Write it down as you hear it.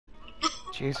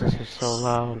Jesus is so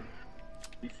loud.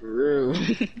 For real.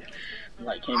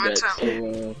 Like came back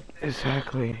so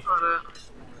Exactly. Hold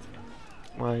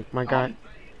Like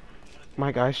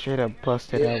my guy straight up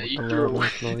busted out with the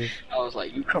loudest noise. I was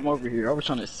like, you come over here. I was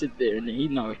trying to sit there, and then he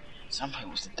know somebody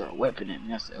wants to throw a weapon at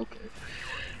me. I said, okay.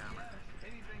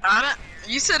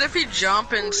 You said if he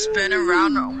jump and spin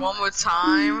around one more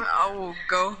time, I will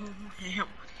go him.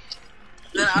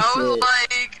 Then I was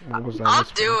like, I'll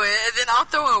do it, and then I'll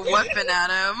throw a weapon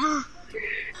at him.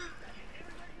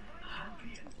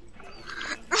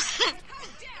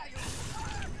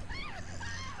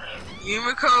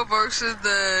 Yumiko versus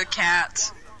the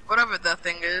cat. Whatever that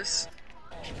thing is.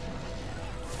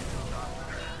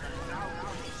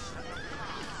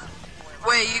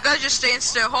 Wait, you guys just staying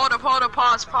still. Hold up,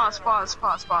 pause.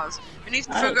 We need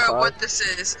to figure out what this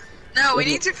is. No, we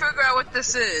need to figure out what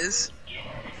this is.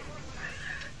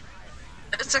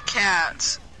 It's a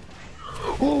cat.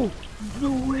 Oh,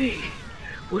 no way.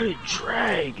 What a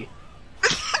drag.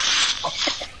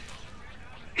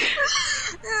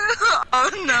 Oh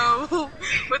no.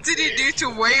 What did he do to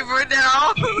Waver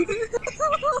now?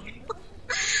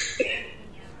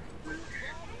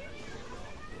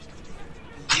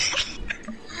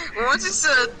 Once he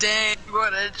said, dang,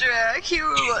 what a drag, he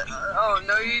was like, oh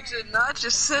no, you did not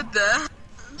just said that.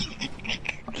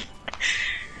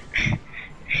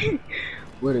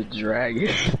 What a drag.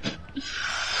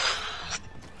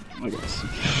 Oh my gosh.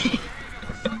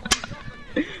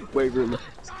 Waver.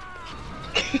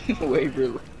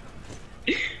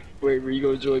 Waver, you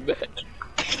gonna join back?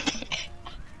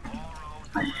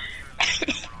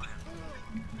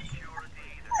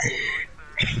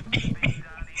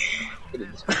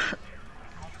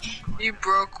 You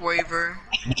broke Waver.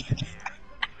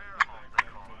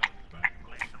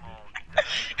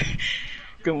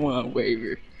 Come on,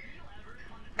 Waver.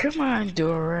 Come on,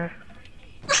 Dora.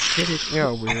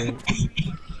 Yeah, weird.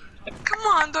 Come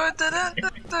on, Dora,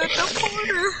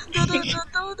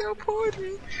 the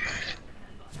porter.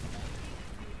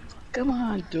 Come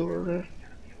on, Dora.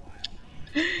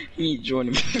 He ain't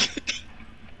joining me.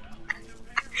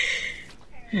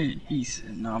 He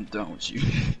said, no, I'm done with you.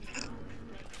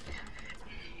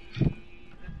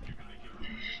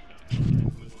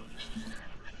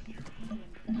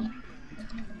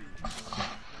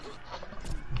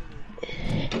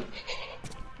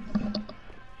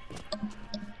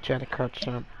 Try to crouch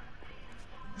jump.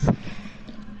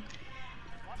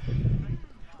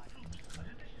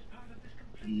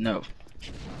 No.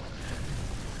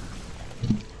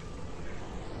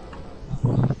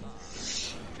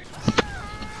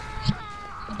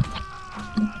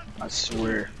 I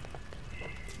swear.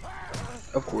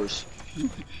 Of course. Wait,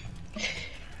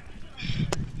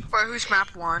 who's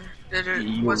map one?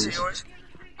 Was it yours?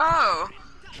 Oh,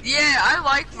 yeah, I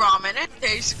like ramen. It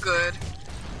tastes good.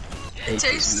 It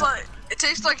tastes like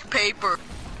paper.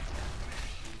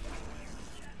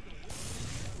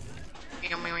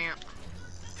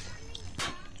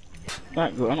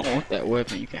 Not good. I don't want that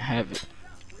weapon. You can have it.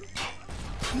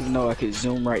 Even though I could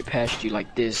zoom right past you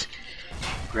like this.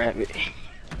 Grab it.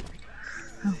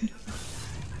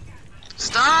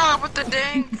 Stop with the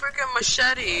dang freaking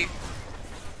machete.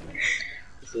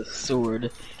 It's a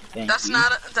sword. That's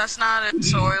not a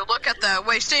sword. Look at that.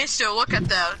 Wait, stay still. Look at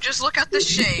that. Just look at the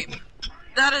shape.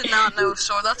 That is not no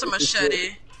sword. That's a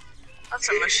machete. That's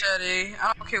a machete.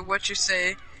 I don't care what you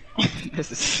say.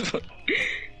 This is sword.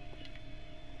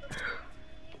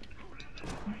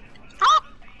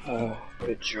 Oh, what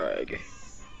a drag.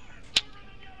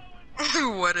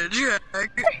 What a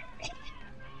drag.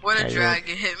 What a drag.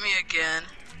 You hit me again.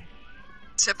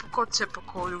 Typical.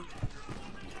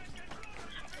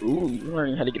 Ooh, you're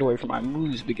learning how to get away from my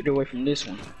moves, but get away from this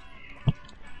one.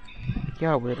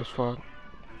 Yeah, weird as fuck.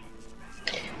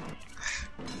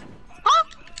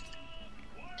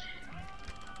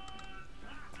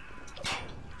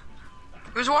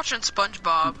 Who's watching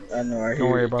SpongeBob? I know, I hear. Don't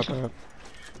worry about that.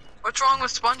 What's wrong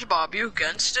with SpongeBob? You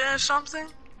against it or something?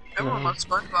 Everyone loves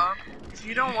SpongeBob. If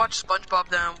you don't watch SpongeBob,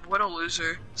 then what a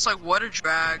loser. It's like, what a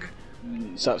drag.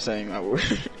 Stop saying that word.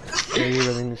 Yeah, you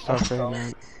really need to stop saying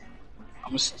that.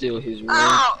 I'ma steal his word.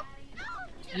 Ow!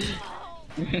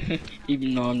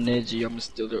 Even though I'm Neji, I'ma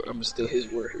steal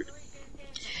his word.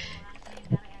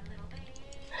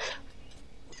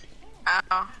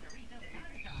 Ow.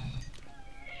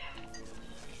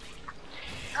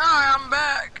 Oh, I'm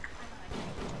back.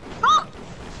 Oh.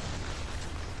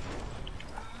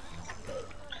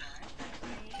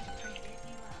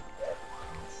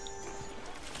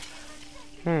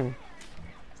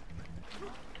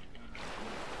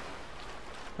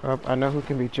 I know who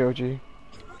can be Joji.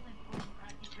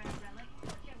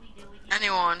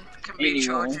 Anyone. can beat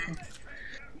Anyone.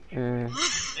 Choji.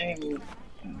 Hey,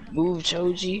 move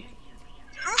Choji.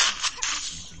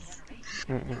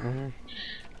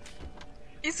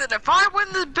 He said, if I win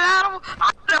this battle,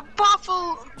 I'm the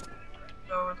buffalo.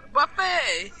 No,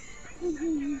 buffet.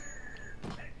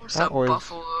 What's up,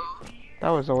 buffalo? That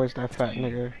was always that fat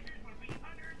nigga.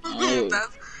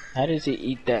 How does he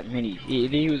eat that many?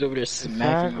 He was over there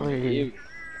smacking Exactly.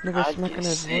 Nigga I'd smacking get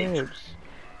his sick. lips.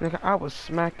 Nigga, I would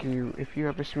smack you if you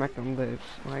ever smack them lips.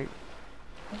 Like,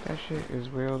 that shit is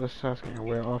real disgusting and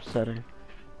real offsetting.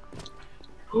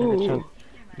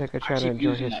 Nigga try to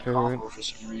enjoy his food. For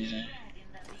some reason.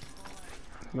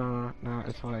 Nah,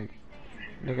 it's like,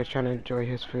 nigga trying to enjoy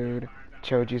his food.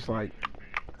 Choji's like,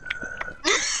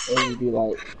 It would be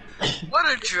like, what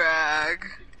a drag.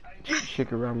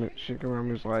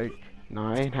 Shikaramu's like,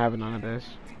 nah, I ain't having none of this.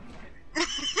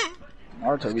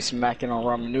 Naruto be smacking on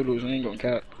ramen noodles and ain't gonna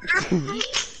cap.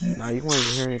 Nah, you won't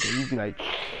even hear anything. You be like,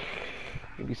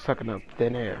 you be sucking up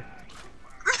thin air.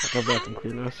 Like a vacuum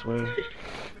cleaner, I swear.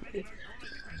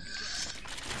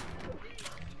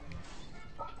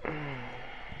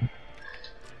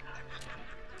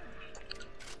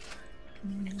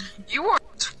 You are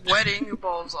sweating your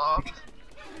balls off.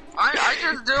 I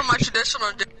just do my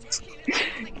traditional dance.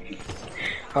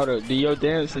 Hold up, do your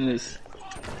dance in this.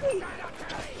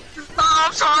 Oh,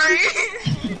 I'm sorry.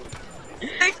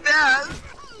 Take that.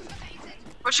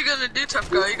 What you gonna do, tough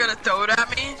guy? You gonna throw it at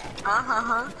me?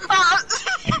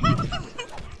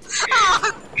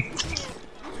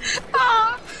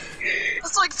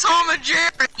 It's like Tom and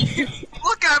Jerry.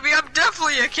 Look at me, I'm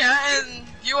definitely a cat, and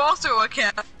you also a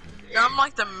cat. I'm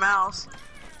like the mouse.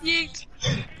 Yeet.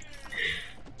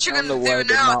 What you gonna do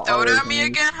now? Throw it at me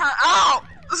again? Huh? Ow!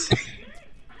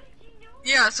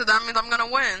 Yeah, so that means I'm gonna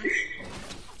win.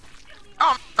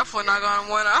 Oh, I'm definitely not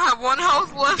gonna win. I have 1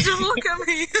 health left and look at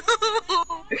me.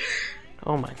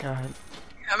 Oh my god.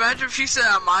 Imagine if she said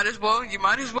I might as well, you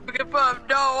might as well give up.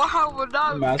 No, I would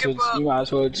not give up. You might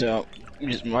as well jump. You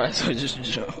just might as well just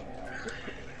jump.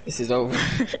 This is over.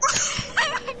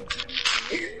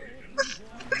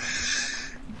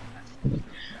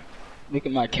 Look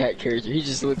at my cat character. She's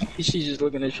just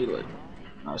looking at you like,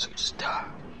 I was gonna just die.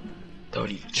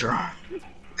 Don't even try.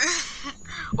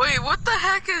 Wait, what the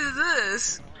heck is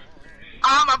this?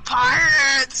 I'm a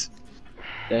pirate!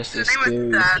 That's the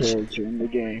scariest character in the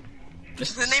game.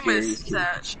 The name is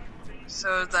Thatch.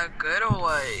 So is that good or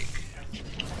like...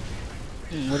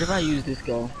 What if I use this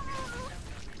guy?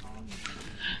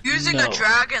 Using a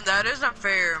dragon, that isn't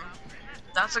fair.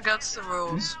 That's against the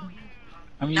rules.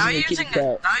 I'm Now using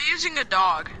using a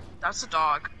dog. That's a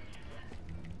dog.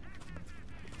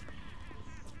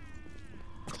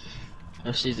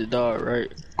 Oh, she's a dog,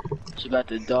 right? She about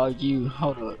to dog you.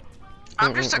 Hold up.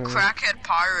 I'm just a crackhead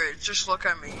pirate. Just look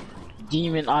at me.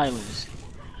 Demon Islands.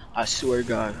 I swear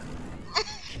God.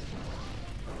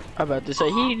 I'm about to say,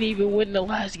 he didn't even win the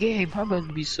last game. I'm about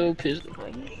to be so pissed.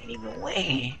 Like, he didn't even win.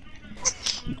 He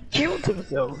killed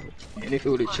himself. And if it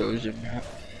would have chosen map.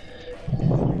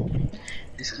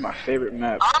 This is my favorite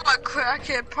map. I'm a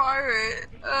crackhead pirate.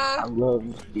 I love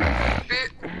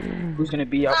this. Who's gonna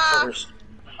be up first?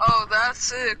 Oh,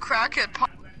 that's it. Crackhead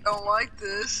pirate. I don't like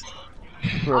this.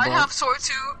 Robot. I have sword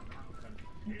too.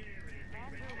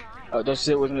 Oh, that's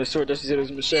it. Wasn't a sword. That's it. It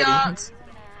was a machete. Yeah.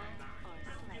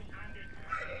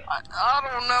 I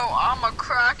don't know. I'm a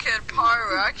crackhead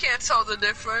pirate. I can't tell the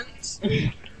difference.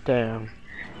 Damn.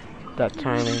 That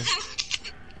tiny.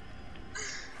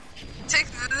 Take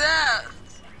that.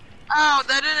 Ow,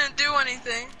 that didn't do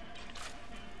anything.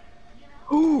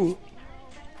 Ooh.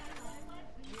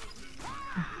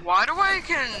 Why do I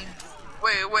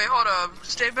Wait, hold up.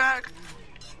 Stay back.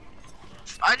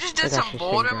 I just did some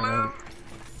boulder move.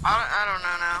 I don't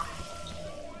know now.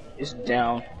 It's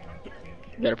down.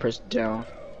 You gotta press down.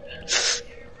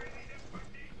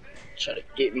 Try to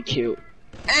get me killed.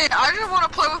 Hey, I just want to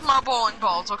play with my bowling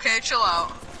balls, okay? Chill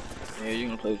out. Yeah, you're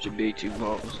gonna play with your big 2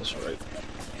 balls, that's right.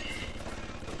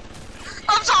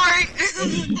 I'm sorry!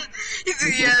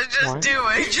 Yeah, just do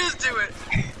it, just do it.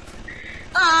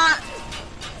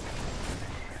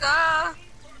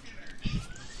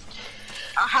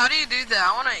 How do you do that?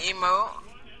 I want to emote.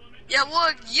 Yeah,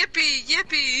 look, yippee,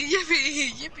 yippee,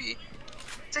 yippee, yippee.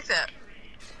 Take that.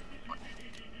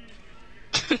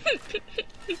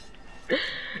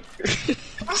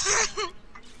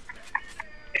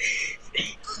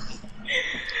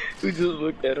 We just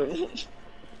looked at him.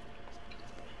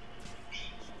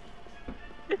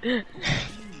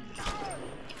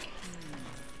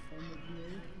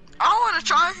 I want to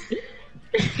try.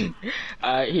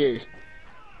 Alright, here.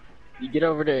 You get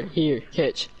over there. Here,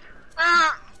 catch.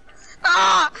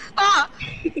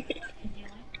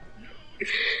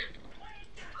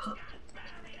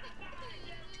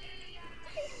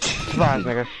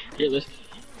 nigga.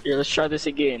 Let's try this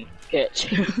again. Catch.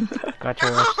 Got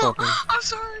your ass stolen. I'm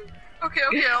sorry. Okay,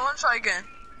 I want to try again.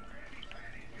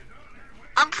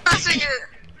 I'm pressing it.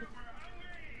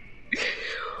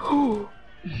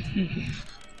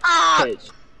 Ah! Catch.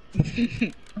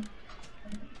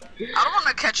 I don't want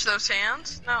to catch those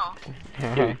hands. No.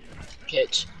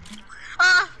 Catch.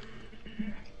 Ah!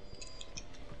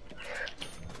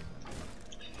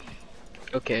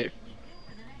 Okay.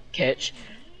 Catch.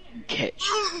 Catch.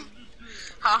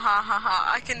 Ha ha ha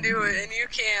ha! I can do it, and you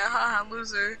can't. Ha ha,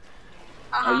 loser.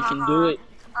 Ha, Oh, you can do it.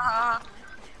 Ha.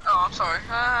 Oh, I'm sorry.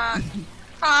 Ha.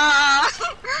 Ha.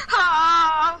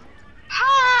 Ha.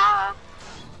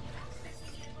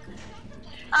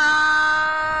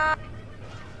 Ha.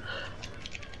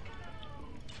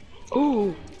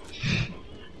 Ooh.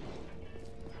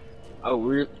 Oh,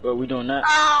 we doing that?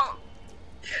 Ow.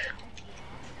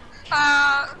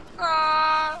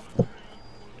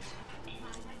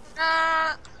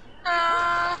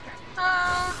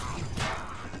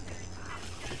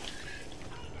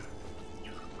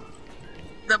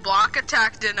 The block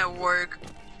attack didn't work.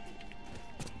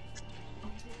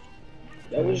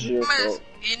 That was your fault.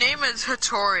 Your name is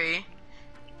Hattori.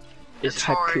 It's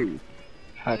Hattori.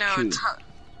 Haku. No,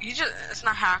 it's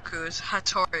not Haku, it's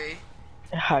Hattori.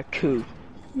 Haku.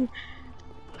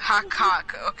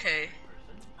 Hakak, okay.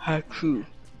 Haku.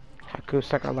 Haku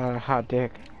suck a lot of hot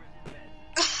dick.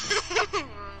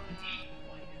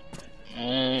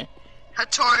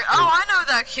 Hattori, oh, I know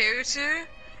that character.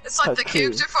 It's like the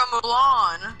character from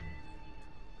Mulan.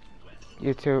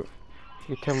 You're too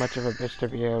much of a bitch to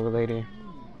be a lady.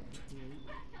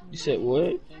 You said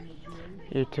what?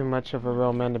 You're too much of a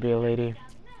real man to be a lady.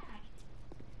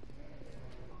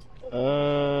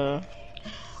 I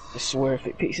swear if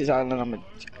it picks his island, I'm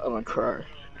gonna cry.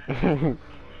 I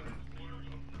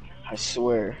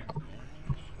swear.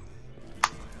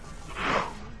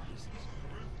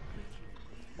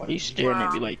 Why are you staring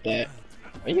at me like that?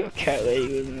 Are you a cat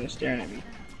lady even staring at me?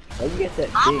 Why you get that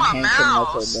I'm big a hand coming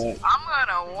out mouse. your back? I'm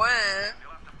gonna win.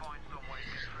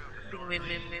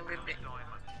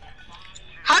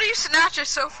 How do you snatch it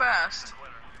so fast?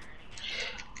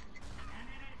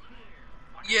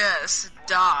 Yes,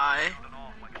 die.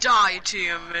 Die to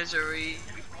your misery.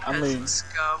 I mean,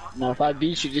 scum. now if I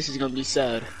beat you, this is gonna be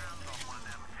sad.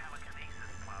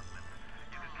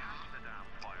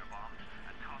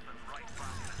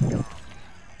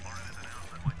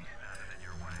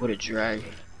 What a drag.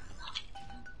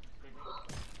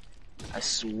 I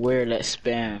swear that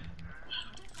spam.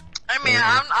 I mean,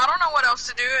 I don't know what else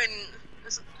to do,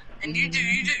 and you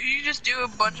just do a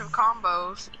bunch of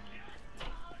combos.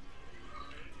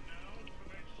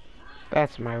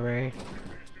 That's my way.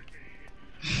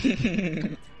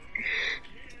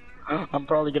 I'm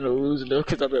probably gonna lose though,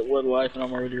 cause I'm at 1 life and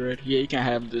I'm already ready. Yeah, you can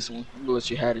have this one. But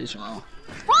you had this wrong.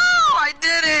 Woo! I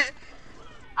did it!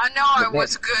 I know I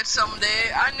was good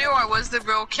someday. I knew I was the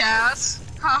real Cass.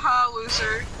 Haha,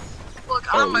 loser. Look,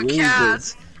 I'm a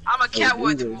cat. I'm a cat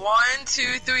with 1,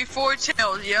 2, 3, 4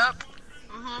 tails. Yep.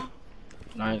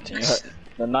 19.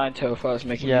 The 9-tail fox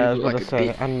making yeah, you look like a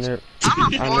bitch. I'm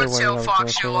a 4-tail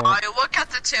fox, you lie. Look at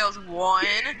the tails. 1,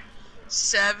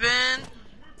 7,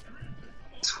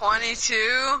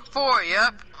 22, 4.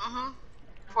 Yep.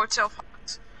 4-tail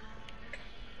fox.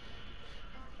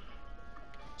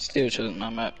 Still choosing my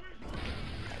map.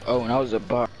 Oh, and I was a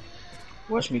bot.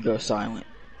 Watch me go silent.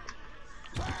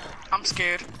 I'm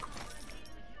scared.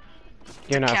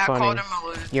 You're not Cat funny. called him a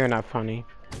loser. You're not funny.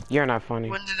 You're not funny.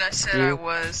 When did I say I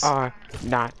was? You are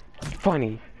not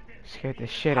funny. Scared the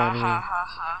shit out of me. Ha ha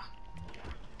ha.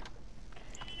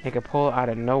 They could pull out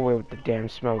of nowhere with the damn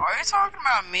smoke. Are you talking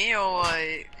about me or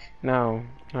like? No.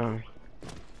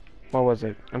 What was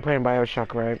it? I'm playing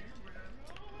BioShock, right?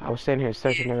 I was sitting here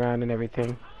searching around and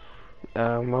everything.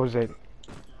 What was it?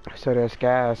 So there's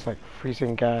gas, like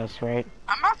freezing gas, right?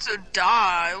 I'm about to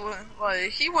die.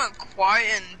 Like, he went quiet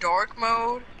in dark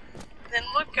mode. Then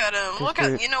look at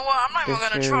him. You know what? I'm not even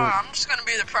gonna try. I'm just gonna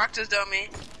be the practice dummy.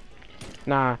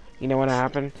 Nah, you know what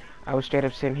happened? I was straight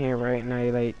up sitting here, right? And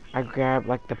I grabbed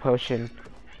like the potion,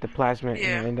 the plasma,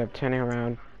 and I ended up turning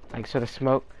around. Like, so the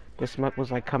smoke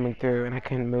was like coming through, and I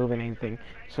couldn't move and anything.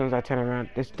 As soon as I turned around,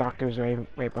 this doctor was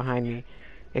right behind me.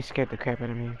 It scared the crap out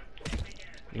of me.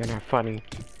 You're not funny.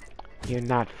 You're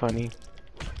not funny.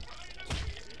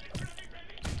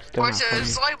 Still not funny.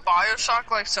 Is like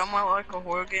BioShock like somewhat like a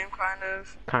horror game, kind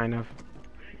of? Kind of.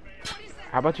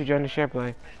 How about you join the share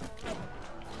play?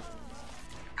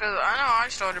 Cause I know I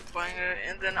started playing it,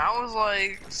 and then I was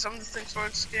like, some of the things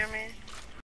started to scare me.